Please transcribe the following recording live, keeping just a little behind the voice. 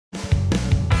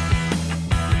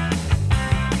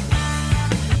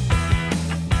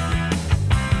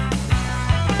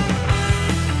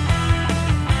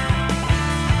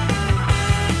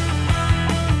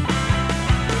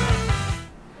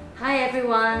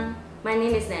everyone, my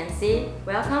name is Nancy.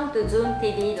 Welcome to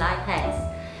ZoomTV Life Hacks.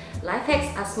 Life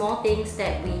hacks are small things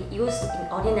that we use in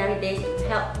ordinary days to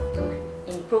help to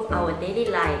improve our daily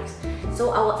lives.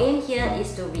 So our aim here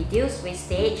is to reduce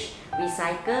wastage,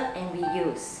 recycle and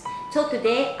reuse. So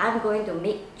today I'm going to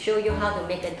show you how to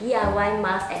make a DIY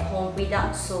mask at home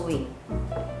without sewing.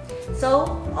 So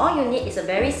all you need is a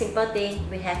very simple thing.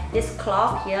 We have this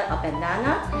cloth here, a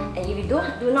bandana, and if you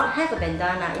do not have a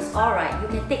bandana, it's alright. You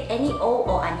can take any old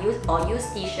or unused or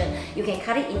used t-shirt. You can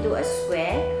cut it into a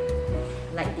square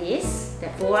like this,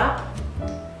 that fold up,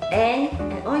 and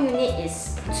all you need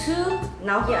is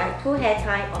now here I have two hair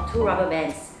tie or two rubber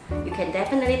bands. You can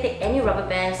definitely take any rubber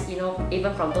bands,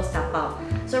 even from those tapao.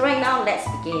 So right now, let's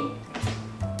begin.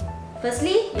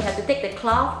 Firstly, you have to take the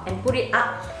cloth and put it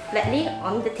up flatly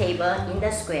on the table in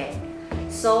the square.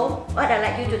 So what I'd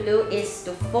like you to do is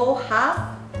to fold half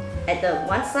at the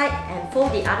one side and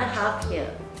fold the other half here.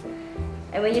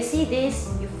 And when you see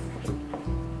this,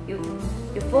 you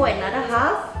fold another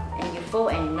half and you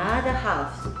fold another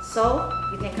half. So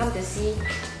you can come to see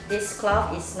this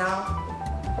cloth is now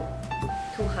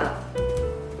two halves.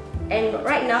 And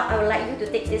right now, I would like you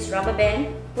to take this rubber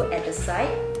band, put at the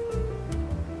side,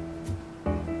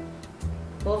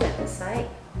 both at the side.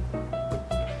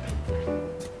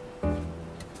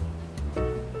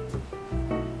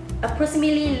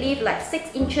 Approximately leave like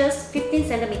 6 inches, 15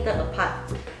 centimeters apart.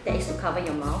 That is to cover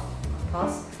your mouth, of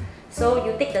course. So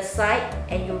you take the side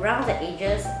and you round the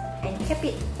edges and keep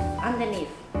it underneath.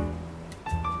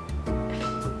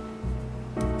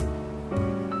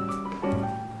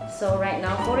 So right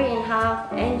now, fold it in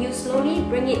half and you slowly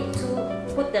bring it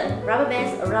to put the rubber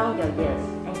bands around your ears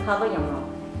and cover your mouth.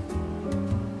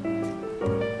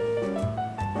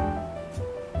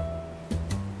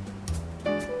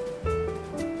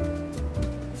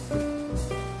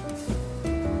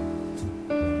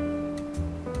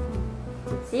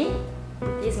 See,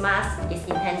 this mask is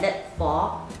intended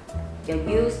for your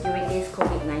use during this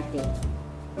COVID-19.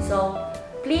 So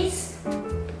please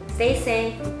stay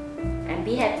safe and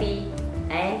be happy,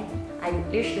 and I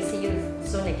wish to see you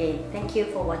soon again. Thank you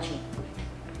for watching.